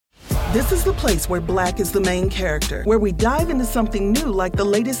This is the place where Black is the main character, where we dive into something new like the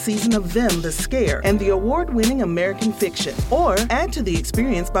latest season of Them, The Scare, and the award-winning American Fiction. Or add to the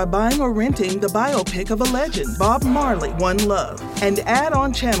experience by buying or renting the biopic of a legend, Bob Marley, One Love. And add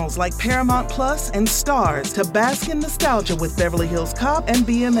on channels like Paramount Plus and Stars to bask in nostalgia with Beverly Hills Cop and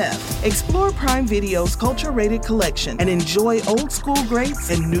BMF. Explore Prime Video's culture-rated collection and enjoy old school greats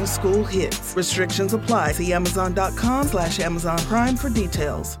and new school hits. Restrictions apply. See Amazon.com/Amazon Prime for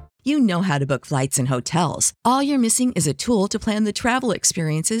details. You know how to book flights and hotels. All you're missing is a tool to plan the travel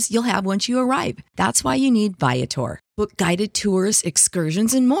experiences you'll have once you arrive. That's why you need Viator. Book guided tours,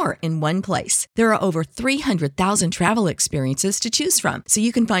 excursions, and more in one place. There are over 300,000 travel experiences to choose from, so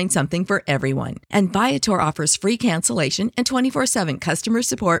you can find something for everyone. And Viator offers free cancellation and 24/7 customer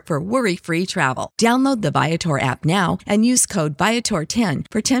support for worry-free travel. Download the Viator app now and use code Viator10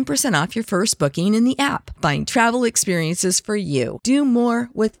 for 10% off your first booking in the app. Find travel experiences for you. Do more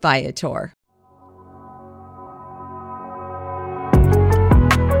with Viator.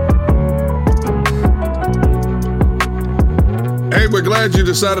 Hey, we're glad you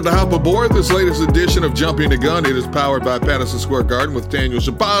decided to hop aboard this latest edition of Jumping the Gun. It is powered by Patterson Square Garden with Daniel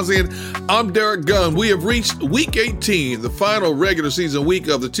Shabazian. I'm Derek Gunn. We have reached Week 18, the final regular season week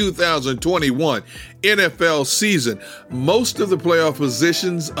of the 2021 NFL season. Most of the playoff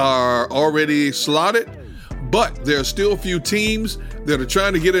positions are already slotted, but there are still a few teams that are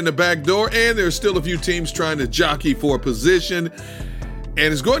trying to get in the back door, and there are still a few teams trying to jockey for position.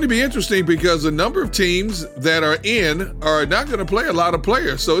 And it's going to be interesting because a number of teams that are in are not going to play a lot of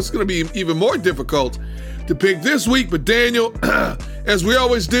players. So it's going to be even more difficult to pick this week. But Daniel, as we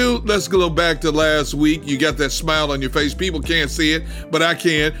always do, let's go back to last week. You got that smile on your face. People can't see it, but I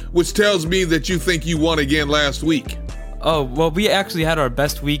can, which tells me that you think you won again last week. Oh, well, we actually had our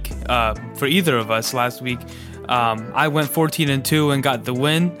best week for either of us last week. I went 14-2 and got the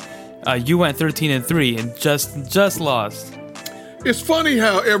win. You went 13-3 and just lost. It's funny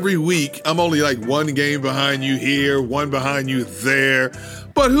how every week I'm only like one game behind you here, one behind you there.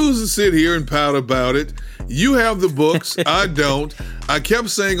 But who's to sit here and pout about it? You have the books. I don't. I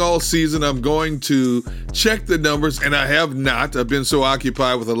kept saying all season I'm going to check the numbers, and I have not. I've been so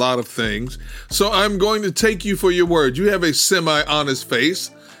occupied with a lot of things. So I'm going to take you for your word. You have a semi-honest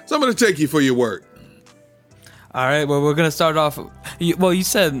face, so I'm going to take you for your word. All right, well, we're going to start off. Well, you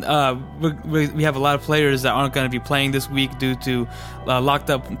said we have a lot of players that aren't going to be playing this week due to locked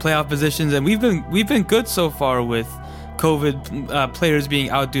up playoff positions, and we've been good so far with COVID players being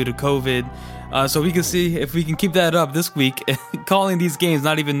out due to COVID. So we can see if we can keep that up this week, calling these games,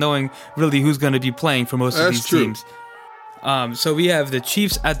 not even knowing really who's going to be playing for most of these teams. So we have the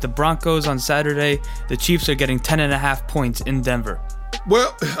Chiefs at the Broncos on Saturday. The Chiefs are getting 10.5 points in Denver.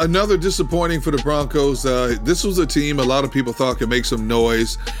 Well, another disappointing for the Broncos. This was a team a lot of people thought could make some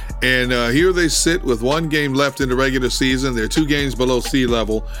noise. And here they sit with one game left in the regular season. They're 2 games below sea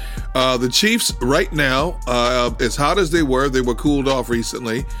level. The Chiefs right now, as hot as they were cooled off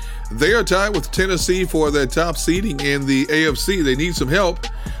recently. They are tied with Tennessee for their top seeding in the AFC. They need some help.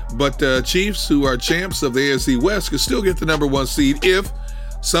 But Chiefs, who are champs of the AFC West, can still get the number 1 seed if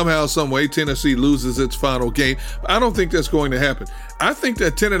somehow, some way, Tennessee loses its final game. I don't think that's going to happen. I think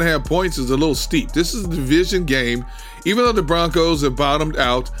that 10.5 points is a little steep. This is a division game. Even though the Broncos have bottomed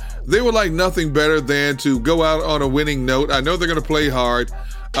out, they would like nothing better than to go out on a winning note. I know they're going to play hard.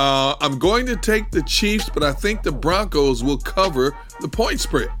 I'm going to take the Chiefs, but I think the Broncos will cover the point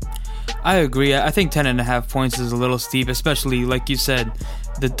spread. I agree. I think 10.5 points is a little steep, especially, like you said,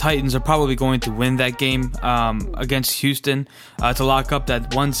 the Titans are probably going to win that game against Houston to lock up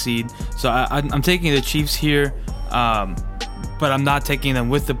that 1 seed. So I'm taking the Chiefs here, but I'm not taking them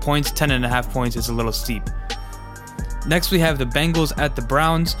with the points. 10.5 points is a little steep. Next, we have the Bengals at the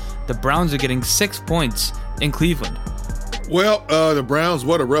Browns. The Browns are getting 6 points in Cleveland. Well, the Browns,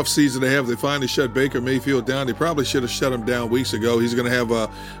 what a rough season they have. They finally shut Baker Mayfield down. They probably should have shut him down weeks ago. He's going to have a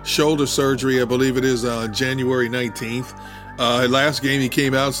shoulder surgery, I believe it is January 19th. Last game he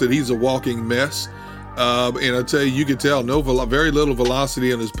came out and said he's a walking mess. And I tell you, you can tell very little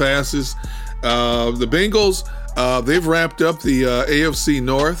velocity on his passes. The Bengals, they've wrapped up the AFC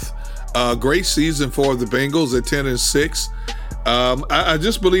North. Great season for the Bengals at 10-6. I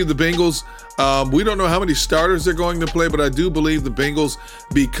just believe the Bengals, we don't know how many starters they're going to play, but I do believe the Bengals,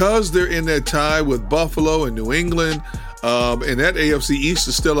 because they're in that tie with Buffalo and New England, and that AFC East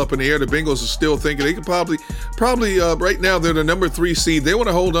is still up in the air. The Bengals are still thinking they could probably right now they're the number 3 seed. They want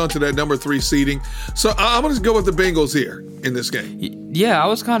to hold on to that number 3 seeding. So I'm going to go with the Bengals here in this game. Yeah, I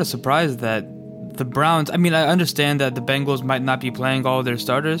was kind of surprised that the Browns, I mean, I understand that the Bengals might not be playing all of their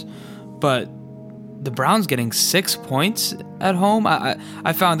starters, but the Browns getting 6 points at home.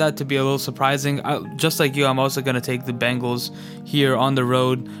 I found that to be a little surprising. Just like you, I'm also going to take the Bengals here on the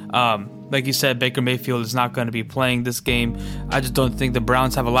road. Like you said, Baker Mayfield is not going to be playing this game. I just don't think the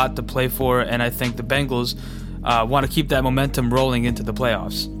Browns have a lot to play for, and I think the Bengals want to keep that momentum rolling into the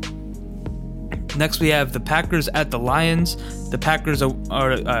playoffs. Next, we have the Packers at the Lions. The Packers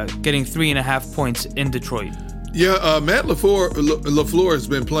are getting 3.5 points in Detroit. Yeah, Matt LaFleur has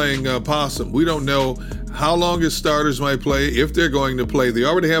been playing possum. We don't know how long his starters might play, if they're going to play. They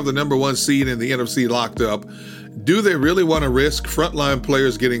already have the number 1 seed in the NFC locked up. Do they really want to risk frontline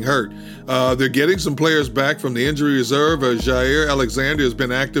players getting hurt? They're getting some players back from the injury reserve. Jair Alexander has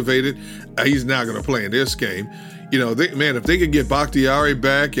been activated. He's not going to play in this game. You know, if they could get Bakhtiari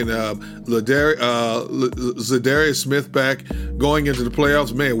back and Zadarius Smith back going into the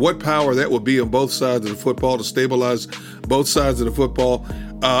playoffs, man, what power that would be on both sides of the football to stabilize both sides of the football.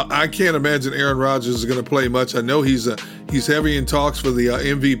 I can't imagine Aaron Rodgers is going to play much. I know he's heavy in talks for the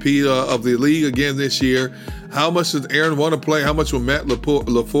MVP of the league again this year. How much does Aaron want to play? How much will Matt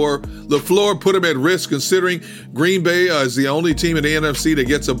LaFleur put him at risk, considering Green Bay is the only team in the NFC that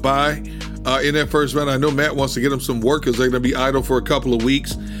gets a bye in that first round? I know Matt wants to get them some work because they're going to be idle for a couple of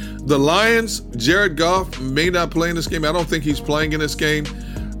weeks. The Lions, Jared Goff may not play in this game. I don't think he's playing in this game.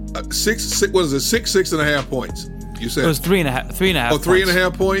 6.5 points. You said it was 3.5. 3.5. Oh,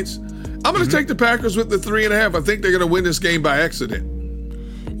 3.5 points. I'm going to take the Packers with the 3.5. I think they're going to win this game by accident.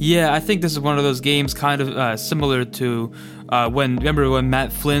 Yeah, I think this is one of those games kind of similar to remember when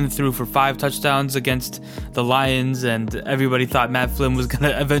Matt Flynn threw for 5 touchdowns against the Lions, and everybody thought Matt Flynn was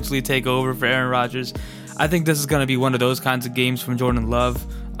going to eventually take over for Aaron Rodgers. I think this is going to be one of those kinds of games from Jordan Love,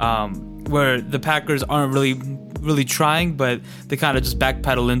 where the Packers aren't really trying, but they kind of just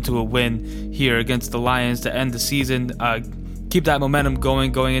backpedal into a win here against the Lions to end the season. Keep that momentum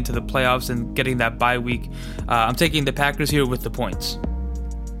going into the playoffs and getting that bye week. I'm taking the Packers here with the points.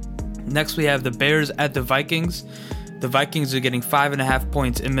 Next, we have the Bears at the Vikings. The Vikings are getting 5.5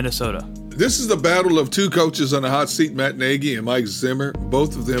 points in Minnesota. This is the battle of 2 coaches on the hot seat, Matt Nagy and Mike Zimmer.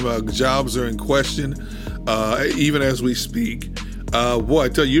 Both of them jobs are in question, even as we speak. I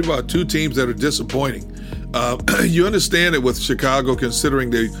tell you about 2 teams that are disappointing. You understand it with Chicago, considering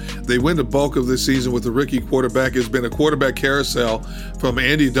they win the bulk of this season with a rookie quarterback. It's been a quarterback carousel from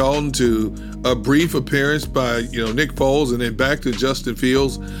Andy Dalton to a brief appearance by Nick Foles, and then back to Justin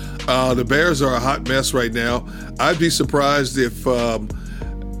Fields. The Bears are a hot mess right now. I'd be surprised if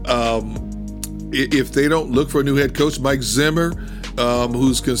they don't look for a new head coach. Mike Zimmer,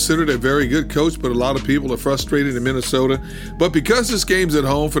 who's considered a very good coach, but a lot of people are frustrated in Minnesota. But because this game's at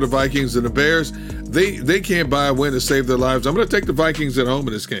home for the Vikings and the Bears, they can't buy a win to save their lives. I'm going to take the Vikings at home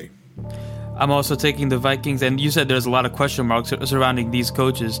in this game. I'm also taking the Vikings, and you said there's a lot of question marks surrounding these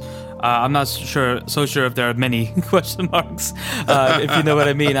coaches. I'm not so sure if there are many question marks, if you know what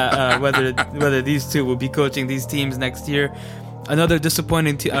I mean, whether these 2 will be coaching these teams next year. Another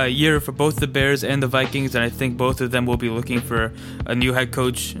disappointing year for both the Bears and the Vikings, and I think both of them will be looking for a new head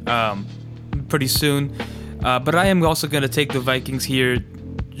coach pretty soon. But I am also going to take the Vikings here,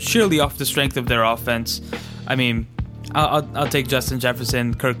 surely off the strength of their offense. I mean, I'll take Justin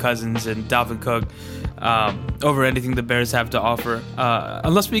Jefferson, Kirk Cousins, and Dalvin Cook over anything the Bears have to offer.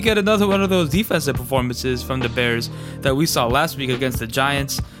 Unless we get another one of those defensive performances from the Bears that we saw last week against the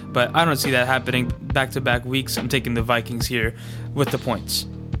Giants. But I don't see that happening back-to-back weeks. I'm taking the Vikings here with the points.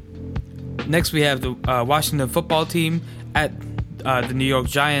 Next, we have the Washington football team at the New York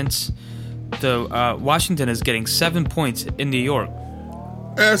Giants. The Washington is getting 7 points in New York.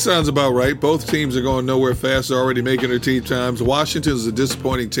 That sounds about right. Both teams are going nowhere fast. They're already making their team times. Washington is a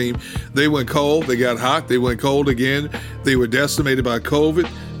disappointing team. They went cold. They got hot. They went cold again. They were decimated by COVID.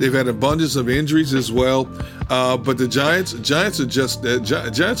 They've had abundance of injuries as well. But the Giants are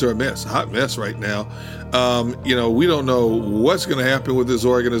a mess, a hot mess right now. We don't know what's going to happen with this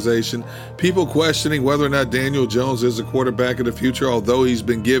organization. People questioning whether or not Daniel Jones is a quarterback of the future, although he's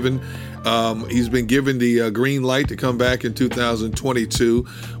been given the green light to come back in 2022.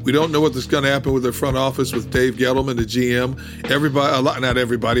 We don't know what's going to happen with the front office with Dave Gettleman, the GM. A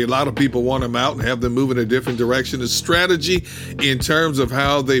lot of people want him out and have them move in a different direction. The strategy in terms of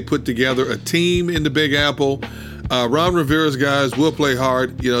how they put together a team in the Big Apple. Ron Rivera's guys will play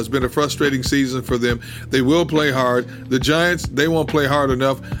hard. It's been a frustrating season for them. They will play hard. The Giants, they won't play hard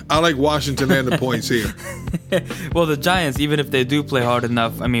enough. I like Washington and the points here. Well, the Giants, even if they do play hard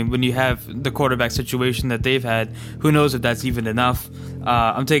enough, I mean, when you have the quarterback situation that they've had, who knows if that's even enough.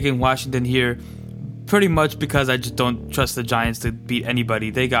 I'm taking Washington here pretty much because I just don't trust the Giants to beat anybody.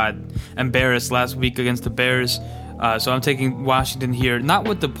 They got embarrassed last week against the Bears. So I'm taking Washington here, not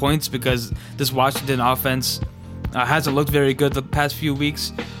with the points because this Washington offense hasn't looked very good the past few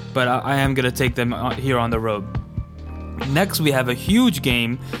weeks, but I am going to take them here on the road. Next, we have a huge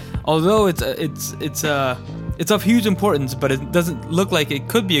game, although it's of huge importance, but it doesn't look like it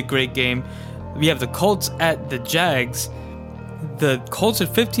could be a great game. We have the Colts at the Jags. The Colts are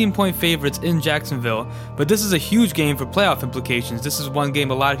 15-point favorites in Jacksonville, but this is a huge game for playoff implications. This is one game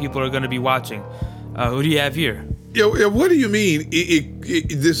a lot of people are going to be watching. Who do you have here? Yeah, what do you mean?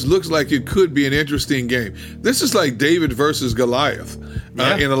 This looks like it could be an interesting game. This is like David versus Goliath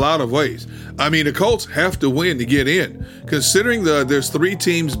in a lot of ways. I mean, the Colts have to win to get in. Considering there's 3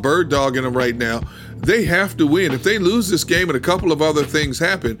 teams bird dogging them right now, they have to win. If they lose this game and a couple of other things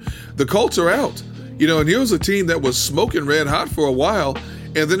happen, the Colts are out. You know, and here's a team that was smoking red hot for a while,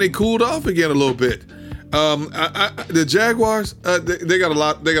 and then they cooled off again a little bit. The Jaguars, they got a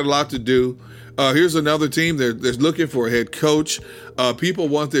lot. They got a lot to do. Here's another team. They're looking for a head coach. People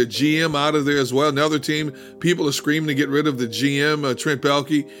want their GM out of there as well. Another team, people are screaming to get rid of the GM, Trent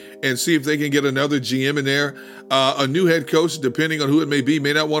Baalke, and see if they can get another GM in there. A new head coach, depending on who it may be,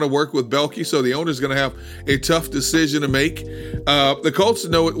 may not want to work with Baalke, so the owner's going to have a tough decision to make. The Colts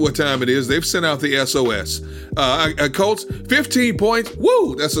know what time it is. They've sent out the SOS. Colts, 15 points.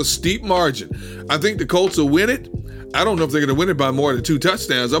 Woo! That's a steep margin. I think the Colts will win it. I don't know if they're going to win it by more than 2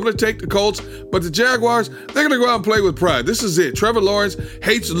 touchdowns. I'm going to take the Colts, but the Jaguars, they're going to go out and play with pride. This is it. Trevor Lawrence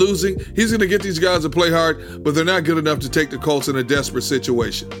hates losing. He's going to get these guys to play hard, but they're not good enough to take the Colts in a desperate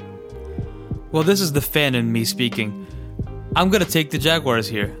situation. Well, this is the fan in me speaking. I'm going to take the Jaguars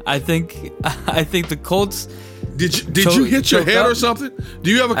here. I think the Colts... Did you hit your head or something? Do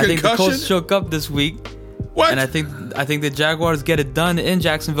you have a concussion? I think the Colts choke up this week. What? And I think the Jaguars get it done in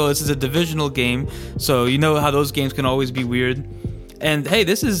Jacksonville. This is a divisional game, so you know how those games can always be weird. And hey,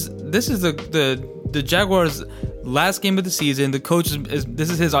 this is the Jaguars' last game of the season. The coach this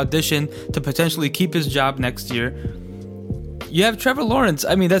is his audition to potentially keep his job next year. You have Trevor Lawrence.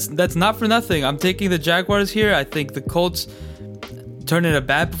 I mean, that's not for nothing. I'm taking the Jaguars here. I think the Colts turn in a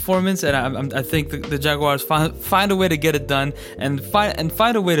bad performance, and I think the Jaguars find a way to get it done and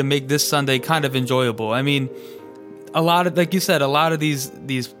find a way to make this Sunday kind of enjoyable. I mean, like you said, a lot of these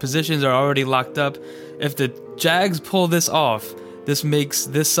positions are already locked up. If the Jags pull this off, this makes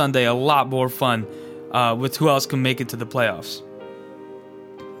this Sunday a lot more fun with who else can make it to the playoffs.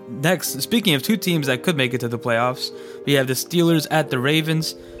 Next, speaking of 2 teams that could make it to the playoffs, we have the Steelers at the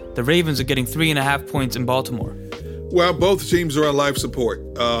Ravens. The Ravens are getting 3.5 points in Baltimore. Well, both teams are on life support.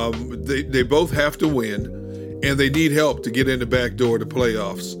 They both have to win, and they need help to get in the back door to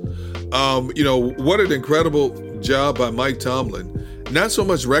playoffs. What an incredible job by Mike Tomlin. Not so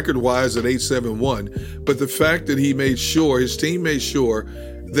much record-wise at 8-7-1, but the fact that his team made sure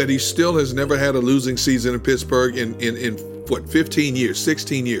that he still has never had a losing season in Pittsburgh in 15 years,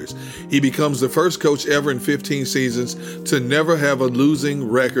 16 years. He becomes the first coach ever in 15 seasons to never have a losing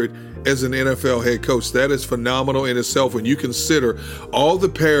record as an NFL head coach. That is phenomenal in itself when you consider all the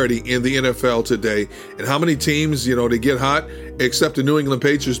parity in the NFL today and how many teams, they get hot, except the New England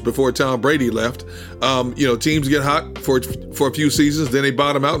Patriots before Tom Brady left. Teams get hot for a few seasons, then they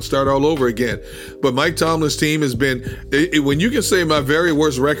bottom out and start all over again. But Mike Tomlin's team has been, when you can say my very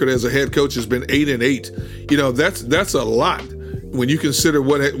worst record as a head coach has been 8-8, that's a lot when you consider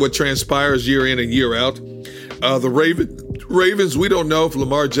what transpires year in and year out. The Ravens, we don't know if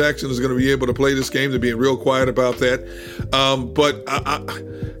Lamar Jackson is going to be able to play this game. They're being real quiet about that.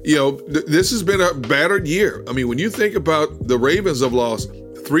 This has been a battered year. I mean, when you think about the Ravens have lost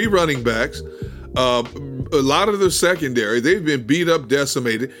 3 running backs, a lot of their secondary, they've been beat up,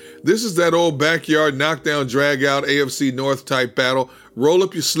 decimated. This is that old backyard knockdown, drag out AFC North type battle. Roll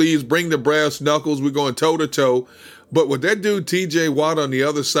up your sleeves, bring the brass knuckles. We're going toe to toe. But with that dude, TJ Watt, on the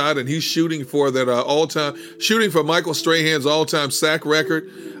other side, and he's shooting for that shooting for Michael Strahan's all-time sack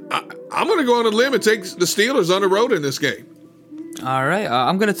record, I'm going to go on a limb and take the Steelers on the road in this game. All right.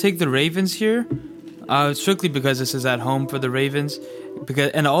 I'm going to take the Ravens here, strictly because this is at home for the Ravens,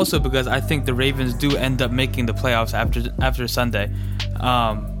 and also because I think the Ravens do end up making the playoffs after Sunday.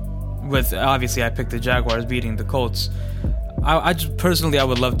 With obviously, I picked the Jaguars beating the Colts. I just personally, I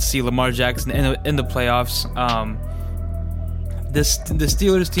would love to see Lamar Jackson in the playoffs. The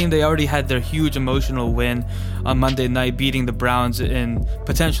Steelers team, they already had their huge emotional win on Monday night, beating the Browns in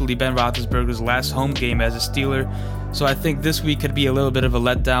potentially Ben Roethlisberger's last home game as a Steeler. So I think this week could be a little bit of a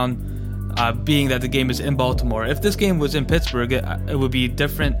letdown, being that the game is in Baltimore. If this game was in Pittsburgh, it would be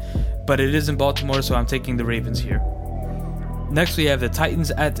different, but it is in Baltimore, so I'm taking the Ravens here. Next, we have the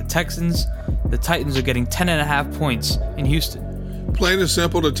Titans at the Texans. The Titans are getting 10.5 points in Houston. Plain and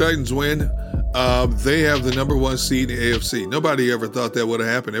simple, the Titans win. They have the number one seed in the AFC. Nobody ever thought that would have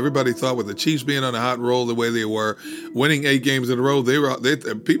happened. Everybody thought with the Chiefs being on a hot roll the way they were, winning 8 games in a row,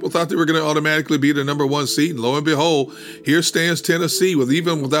 people thought they were going to automatically be the number one seed. And lo and behold, here stands Tennessee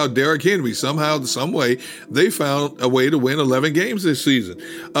even without Derrick Henry. Somehow, some way, they found a way to win 11 games this season.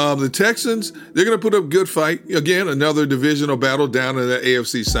 The Texans, they're going to put up a good fight. Again, another divisional battle down in the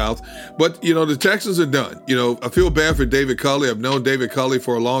AFC South. But, the Texans are done. I feel bad for David Culley. I've known David Culley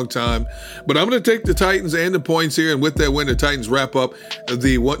for a long time. But I'm going to take the Titans and the points here. And with that win, the Titans wrap up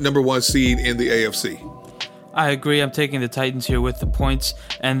the number one seed in the AFC. I agree. I'm taking the Titans here with the points.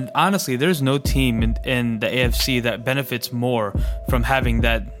 And honestly, there's no team in the AFC that benefits more from having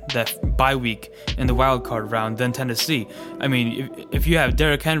that bye week in the wild card round than Tennessee. I mean, if you have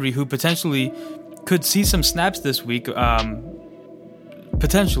Derrick Henry, who potentially could see some snaps this week,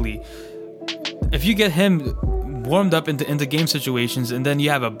 potentially, if you get him warmed up into game situations, and then you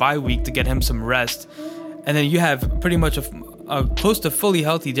have a bye week to get him some rest, and then you have pretty much a close to fully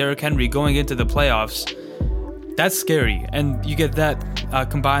healthy Derrick Henry going into the playoffs, that's scary. And you get that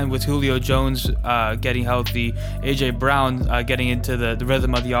combined with Julio Jones getting healthy, A.J. Brown getting into the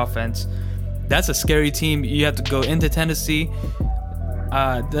rhythm of the offense. That's a scary team. You have to go into Tennessee.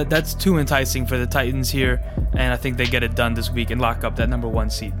 That's too enticing for the Titans here, and I think they get it done this week and lock up that number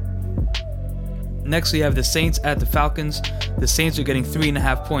one seed. Next, we have the Saints at the Falcons. The Saints are getting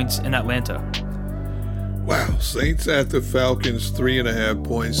 3.5 points in Atlanta. Wow, Saints at the Falcons, 3.5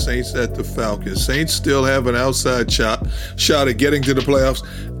 points. Saints at the Falcons. Saints still have an outside shot at getting to the playoffs.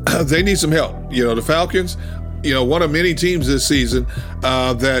 They need some help. The Falcons, one of many teams this season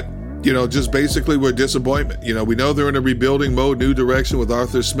that just basically were a disappointment. We know they're in a rebuilding mode, new direction with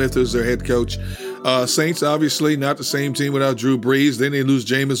Arthur Smith as their head coach. Saints, obviously, not the same team without Drew Brees. Then they lose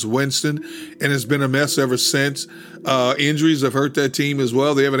Jameis Winston, and it's been a mess ever since. Injuries have hurt that team as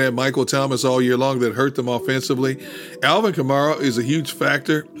well. They haven't had Michael Thomas all year long that hurt them offensively. Alvin Kamara is a huge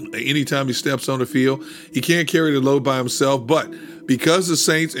factor anytime he steps on the field. He can't carry the load by himself, but because the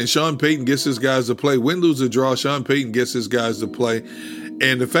Saints and Sean Payton gets his guys to play, win, lose, or draw, Sean Payton gets his guys to play.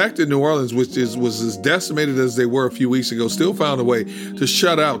 And the fact that New Orleans, was as decimated as they were a few weeks ago, still found a way to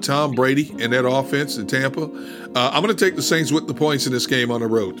shut out Tom Brady and that offense in Tampa. I'm going to take the Saints with the points in this game on the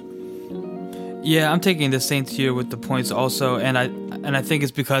road. Yeah, I'm taking the Saints here with the points also, and I think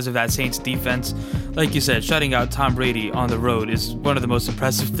it's because of that Saints defense. Like you said, shutting out Tom Brady on the road is one of the most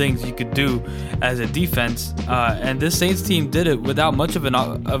impressive things you could do as a defense. And this Saints team did it without much of an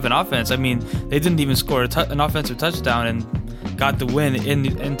offense. I mean, they didn't even score an offensive touchdown and got the win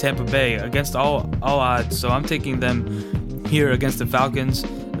in Tampa Bay against all odds. So I'm taking them here against the Falcons.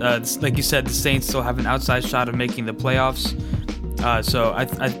 Like you said, the Saints still have an outside shot of making the playoffs. So I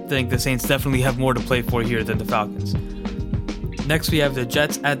think the Saints definitely have more to play for here than the Falcons. Next, we have the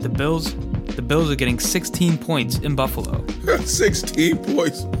Jets at the Bills. The Bills are getting 16 points in Buffalo. 16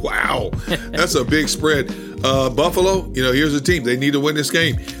 points. Wow. That's a big spread. Buffalo, here's a team. They need to win this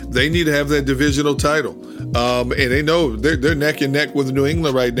game. They need to have that divisional title. And they know they're neck and neck with New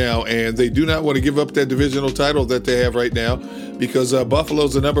England right now, and they do not want to give up that divisional title that they have right now because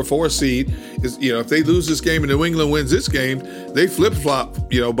Buffalo's the number 4 seed. If they lose this game and New England wins this game, they flip-flop.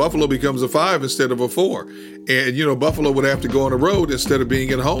 Buffalo becomes a 5 instead of a 4. And, Buffalo would have to go on the road instead of being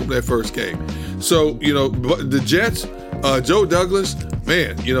at home that first game. So, the Jets, Joe Douglas,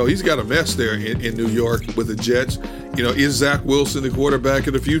 man, he's got a mess there in New York with the Jets. Is Zach Wilson the quarterback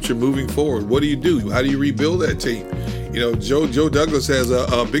of the future moving forward? What do you do? How do you rebuild that team? Joe Douglas has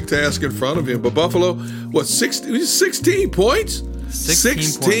a big task in front of him. But Buffalo, 16 points?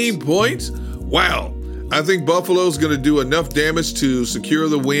 16 points? Wow. I think Buffalo's going to do enough damage to secure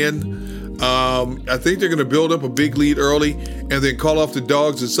the win. I think they're going to build up a big lead early and then call off the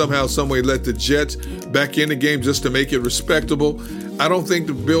dogs and somehow, someway let the Jets back in the game just to make it respectable. I don't think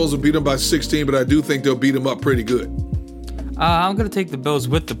the Bills will beat them by 16, but I do think they'll beat them up pretty good. I'm going to take the Bills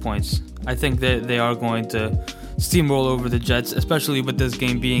with the points. I think that they are going to steamroll over the Jets, especially with this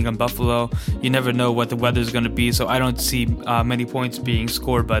game being in Buffalo. You never know what the weather's going to be, so I don't see many points being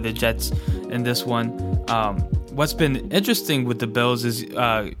scored by the Jets in this one. What's been interesting with the Bills is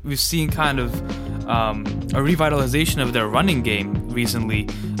we've seen kind of a revitalization of their running game recently.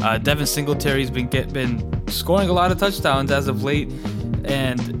 Devin Singletary's been scoring a lot of touchdowns as of late,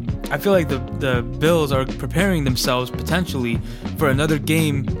 and I feel like the Bills are preparing themselves potentially for another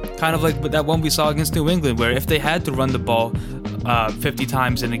game, kind of like that one we saw against New England, where if they had to run the ball 50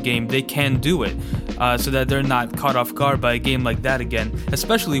 times in a game, they can do it, so that they're not caught off guard by a game like that again,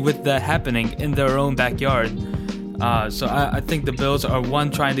 especially with that happening in their own backyard. So I think the Bills are, one,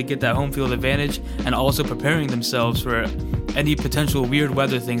 trying to get that home field advantage and also preparing themselves for any potential weird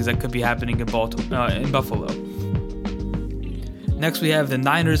weather things that could be happening in Buffalo. Next, we have the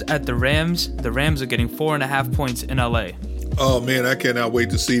Niners at the Rams. The Rams are getting 4.5 points in LA. Oh, man, I cannot wait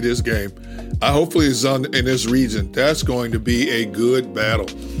to see this game. Hopefully it's in this region. That's going to be a good battle.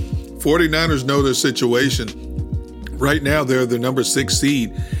 49ers know their situation. Right now, they're the number 6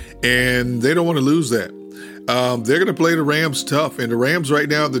 seed, and they don't want to lose that. They're going to play the Rams tough, and the Rams right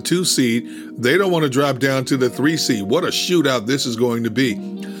now are the 2 seed. They don't want to drop down to the 3 seed. What a shootout this is going to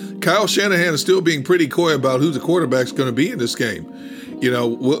be. Kyle Shanahan is still being pretty coy about who the quarterback's going to be in this game.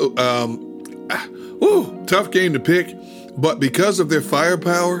 Tough game to pick, but because of their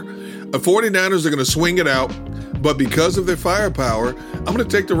firepower, the 49ers are going to swing it out, but because of their firepower, I'm going to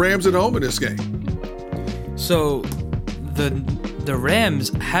take the Rams at home in this game. So the Rams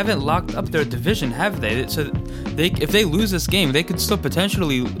haven't locked up their division, have they? So if they lose this game, they could still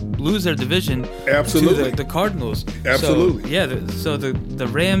potentially lose their division Absolutely. to the Cardinals. Absolutely. So the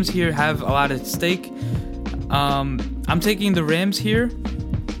Rams here have a lot at stake. I'm taking the Rams here.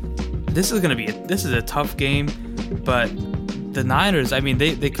 This is a tough game, but the Niners, I mean,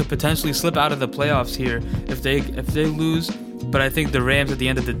 they could potentially slip out of the playoffs here if they lose. But I think the Rams at the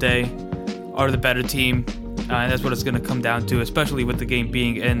end of the day are the better team. And that's what it's going to come down to, especially with the game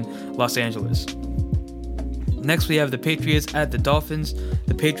being in Los Angeles. Next, we have the Patriots at the Dolphins.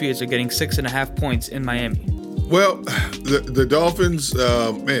 The Patriots are getting 6.5 points in Miami. Well, the Dolphins,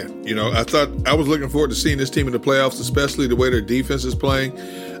 I thought I was looking forward to seeing this team in the playoffs, especially the way their defense is playing.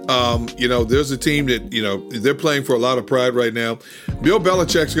 There's a team that, they're playing for a lot of pride right now. Bill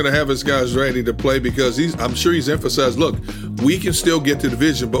Belichick's going to have his guys ready to play because I'm sure he's emphasized, look, we can still get to the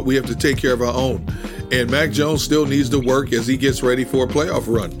division, but we have to take care of our own. And Mac Jones still needs to work as he gets ready for a playoff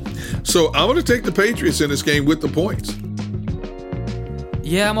run. So I'm going to take the Patriots in this game with the points.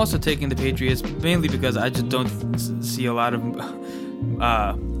 Yeah, I'm also taking the Patriots, mainly because I just don't see a lot of...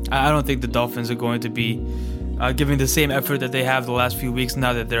 I don't think the Dolphins are going to be giving the same effort that they have the last few weeks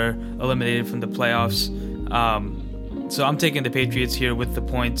now that they're eliminated from the playoffs. So I'm taking the Patriots here with the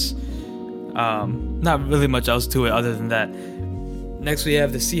points. Not really much else to it other than that. Next, we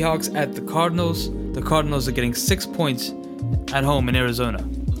have the Seahawks at the Cardinals. The Cardinals are getting 6 points at home in Arizona.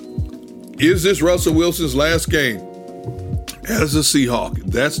 Is this Russell Wilson's last game as a Seahawk?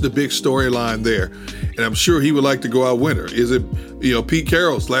 That's the big storyline there. And I'm sure he would like to go out winner. Is it, Pete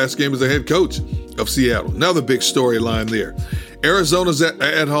Carroll's last game as the head coach of Seattle? Another big storyline there. Arizona's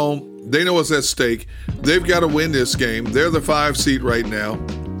at home. They know what's at stake. They've got to win this game. They're the 5 seed right now.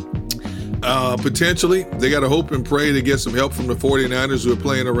 Potentially, they got to hope and pray to get some help from the 49ers who are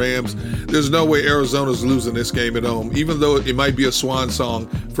playing the Rams. There's no way Arizona's losing this game at home, even though it might be a swan song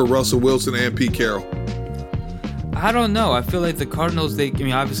for Russell Wilson and Pete Carroll. I don't know. I feel like the Cardinals,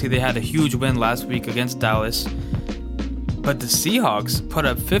 obviously they had a huge win last week against Dallas. But the Seahawks put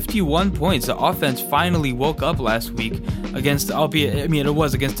up 51 points. The offense finally woke up last week against, it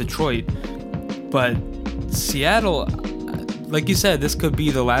was against Detroit. But Seattle, like you said, this could be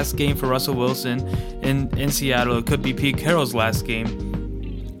the last game for Russell Wilson in Seattle. It could be Pete Carroll's last game.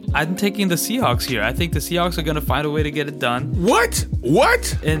 I'm taking the Seahawks here. I think the Seahawks are going to find a way to get it done. What?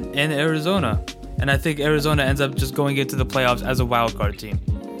 In Arizona. And I think Arizona ends up just going into the playoffs as a wild card team.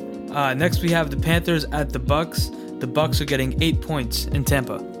 Next, we have the Panthers at the Bucks. The Bucks are getting 8 points in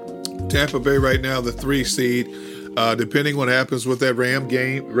Tampa. Tampa Bay right now, the 3 seed. Depending what happens with that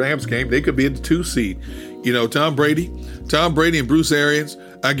Rams game, they could be at the 2 seed. Tom Brady and Bruce Arians,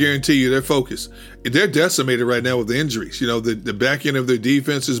 I guarantee you they're focused. They're decimated right now with the injuries. The back end of their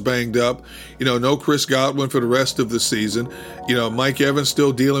defense is banged up. No Chris Godwin for the rest of the season. Mike Evans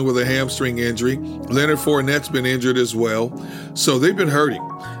still dealing with a hamstring injury. Leonard Fournette's been injured as well. So they've been hurting.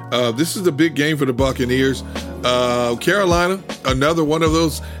 This is a big game for the Buccaneers. Carolina, another one of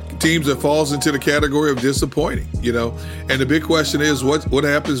those teams that falls into the category of disappointing, And the big question is what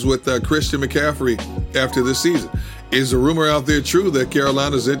happens with Christian McCaffrey after this season? Is the rumor out there true that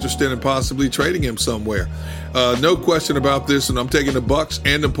Carolina's interested in possibly trading him somewhere? No question about this, and I'm taking the Bucks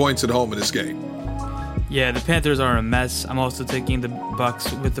and the points at home in this game. Yeah, the Panthers are a mess. I'm also taking the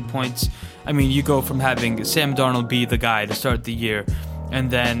Bucks with the points. You go from having Sam Darnold be the guy to start the year, and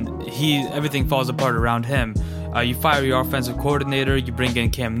then everything falls apart around him. You fire your offensive coordinator, you bring in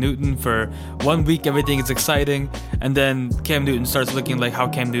Cam Newton for 1 week, everything is exciting, and then Cam Newton starts looking like how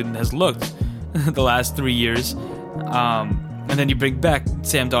Cam Newton has looked the last 3 years. And then you bring back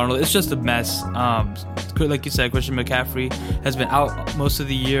Sam Darnold. It's just a mess. Like you said, Christian McCaffrey has been out most of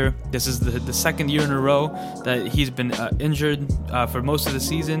the year. This is the second year in a row that he's been injured for most of the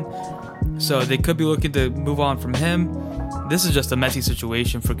season. So they could be looking to move on from him. This is just a messy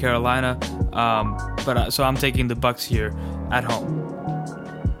situation for Carolina. So I'm taking the Bucs here at home.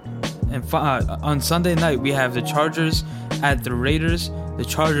 And on Sunday night, we have the Chargers at the Raiders. The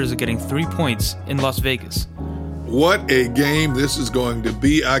Chargers are getting 3 points in Las Vegas. What a game this is going to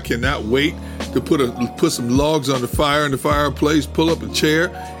be. I cannot wait to put some logs on the fire in the fireplace, pull up a chair,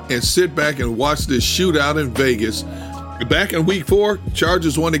 and sit back and watch this shootout in Vegas. Back in week 4,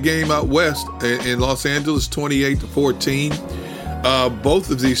 Chargers won the game out west in Los Angeles, 28-14. Both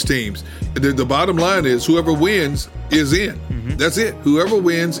of these teams. The bottom line is whoever wins is in. Mm-hmm. That's it. Whoever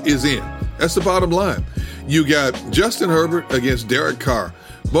wins is in. That's the bottom line. You got Justin Herbert against Derek Carr.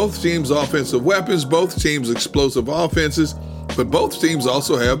 Both teams offensive weapons, both teams explosive offenses, but both teams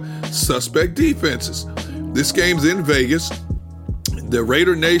also have suspect defenses. This game's in Vegas. The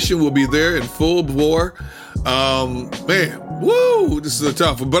Raider Nation will be there in full bore. This is a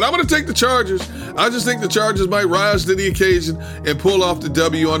tough one. But I'm going to take the Chargers. I just think the Chargers might rise to the occasion and pull off the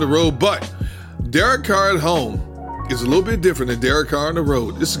W on the road. But Derek Carr at home is a little bit different than Derek Carr on the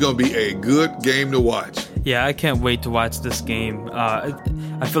road. This is going to be a good game to watch. Yeah, I can't wait to watch this game. I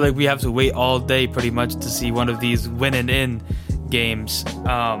feel like we have to wait all day pretty much to see one of these win-and-in games.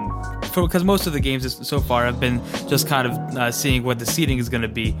 Because most of the games so far have been just kind of seeing what the seeding is going to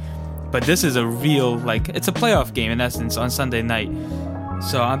be. But this is a real, it's a playoff game in essence on Sunday night.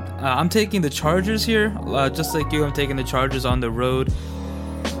 So I'm taking the Chargers here. Just like you, I'm taking the Chargers on the road.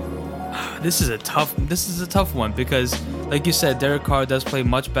 This is a tough one because, like you said, Derek Carr does play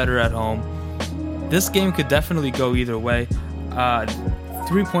much better at home. This game could definitely go either way.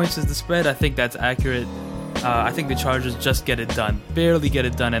 3 points is the spread. I think that's accurate. I think the Chargers just get it done. Barely get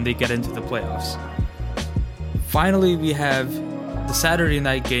it done, and they get into the playoffs. Finally, we have the Saturday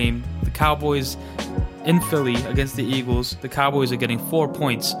night game. The Cowboys in Philly against the Eagles. The Cowboys are getting 4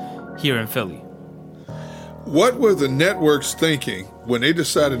 points here in Philly. What were the networks thinking when they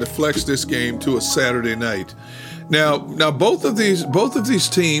decided to flex this game to a Saturday night? Now both of these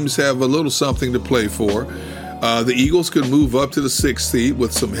teams have a little something to play for. The Eagles could move up to the 6th seed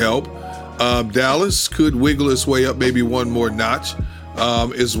with some help. Dallas could wiggle its way up maybe one more notch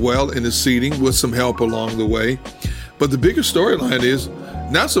as well in the seeding with some help along the way. But the bigger storyline is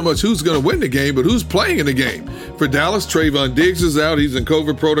not so much who's going to win the game, but who's playing in the game. For Dallas, Trayvon Diggs is out. He's in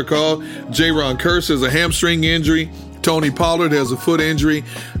COVID protocol. Jaron Kearse has a hamstring injury. Tony Pollard has a foot injury.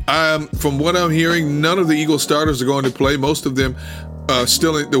 From what I'm hearing, none of the Eagles starters are going to play. Most of them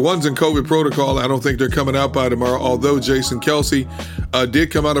the ones in COVID protocol, I don't think they're coming out by tomorrow, although Jason Kelce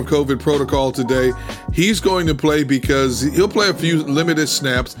did come out of COVID protocol today. He's going to play because he'll play a few limited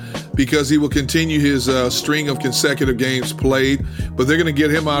snaps because he will continue his string of consecutive games played, but they're going to get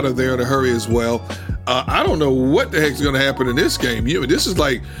him out of there in a hurry as well. I don't know what the heck's going to happen in this game. This is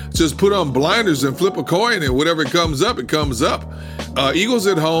like just put on blinders and flip a coin, and whatever comes up, it comes up. Eagles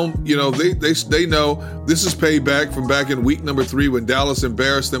at home, they know this is payback from back in week number 3 when Dallas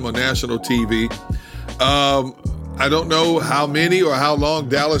embarrassed them on national TV. I don't know how many or how long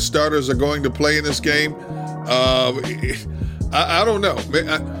Dallas starters are going to play in this game. I don't know.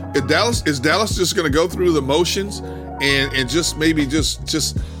 Is Dallas just going to go through the motions and just maybe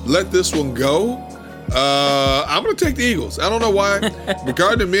just let this one go? I'm going to take the Eagles. I don't know why. But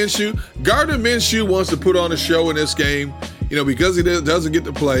Gardner Minshew wants to put on a show in this game, because he doesn't get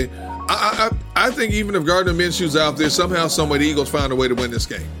to play. I think even if Gardner Minshew's out there, somehow, someway, the Eagles find a way to win this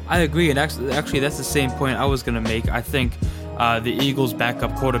game. I agree, and actually that's the same point I was going to make. I think the Eagles'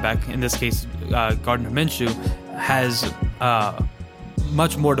 backup quarterback, in this case Gardner Minshew, has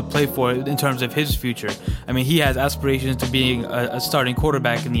much more to play for in terms of his future. I mean, he has aspirations to being a starting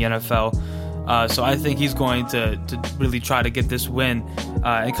quarterback in the NFL. So I think he's going to really try to get this win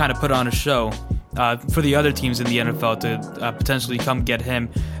and kind of put on a show for the other teams in the NFL to potentially come get him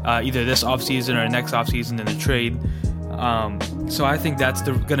either this offseason or next offseason in a trade. So I think that's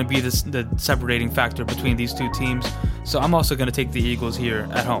going to be the separating factor between these two teams. So I'm also going to take the Eagles here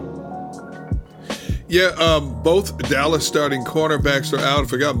at home. Yeah, both Dallas starting cornerbacks are out. I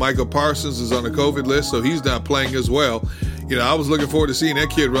forgot Michael Parsons is on the COVID list, so he's not playing as well. I was looking forward to seeing that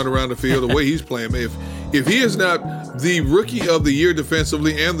kid run around the field the way he's playing. If he is not the rookie of the year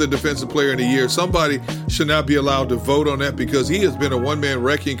defensively and the defensive player of the year, somebody should not be allowed to vote on that because he has been a one-man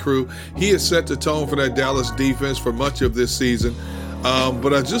wrecking crew. He has set the tone for that Dallas defense for much of this season.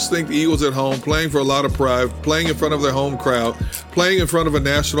 But I just think the Eagles at home, playing for a lot of pride, playing in front of their home crowd, playing in front of a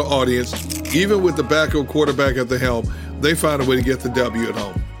national audience, even with the backup quarterback at the helm, they find a way to get the W at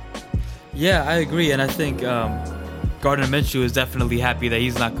home. Yeah, I agree. And I think Gardner Minshew is definitely happy that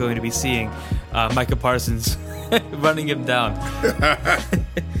he's not going to be seeing Micah Parsons running him down.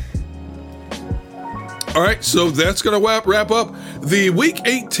 All right, so that's going to wrap up the Week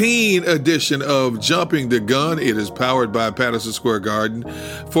 18 edition of Jumping the Gun. It is powered by Patterson Square Garden.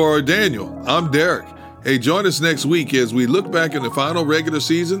 For Daniel, I'm Derek. Hey, join us next week as we look back in the final regular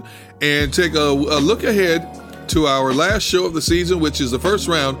season and take a look ahead to our last show of the season, which is the first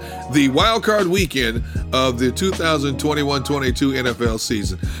round, the wild card weekend of the 2021-22 NFL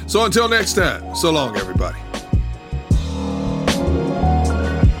season. So until next time, so long, everybody.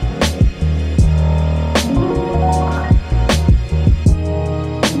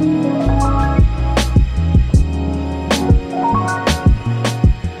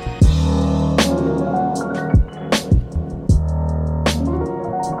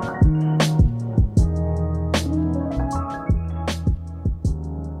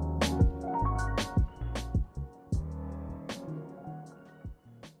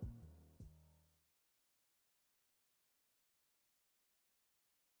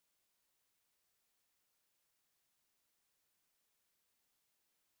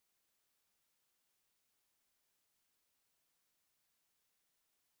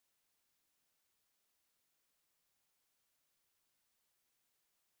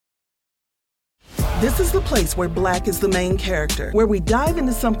 This is the place where Black is the main character, where we dive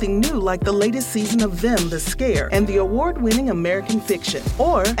into something new like the latest season of Them, the Scare, and the award-winning American Fiction.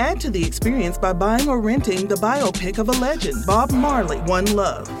 Or add to the experience by buying or renting the biopic of a legend, Bob Marley, One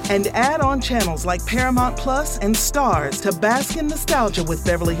Love. And add on channels like Paramount Plus and Stars to bask in nostalgia with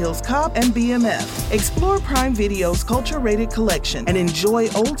Beverly Hills Cop and BMF. Explore Prime Video's culture-rated collection and enjoy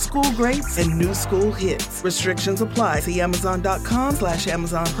old school greats and new school hits. Restrictions apply. See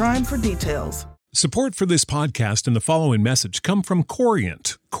Amazon.com/Amazon Prime for details. Support for this podcast and the following message come from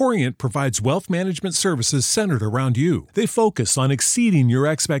Corient. Corient provides wealth management services centered around you. They focus on exceeding your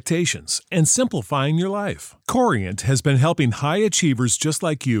expectations and simplifying your life. Corient has been helping high achievers just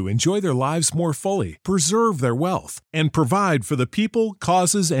like you enjoy their lives more fully, preserve their wealth, and provide for the people,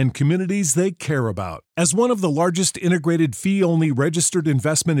 causes, and communities they care about. As one of the largest integrated fee-only registered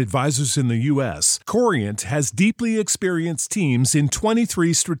investment advisors in the U.S., Corient has deeply experienced teams in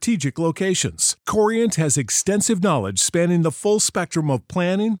 23 strategic locations. Corient has extensive knowledge spanning the full spectrum of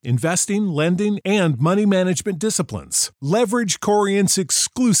planning, investing, lending, and money management disciplines. Leverage Corient's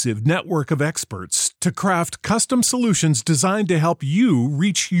exclusive network of experts to craft custom solutions designed to help you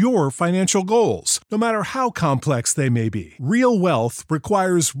reach your financial goals, no matter how complex they may be. Real wealth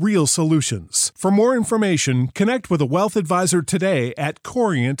requires real solutions. For more information, connect with a wealth advisor today at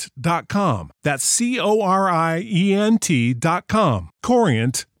Corient.com. That's Corient.com.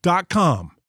 Corient.com.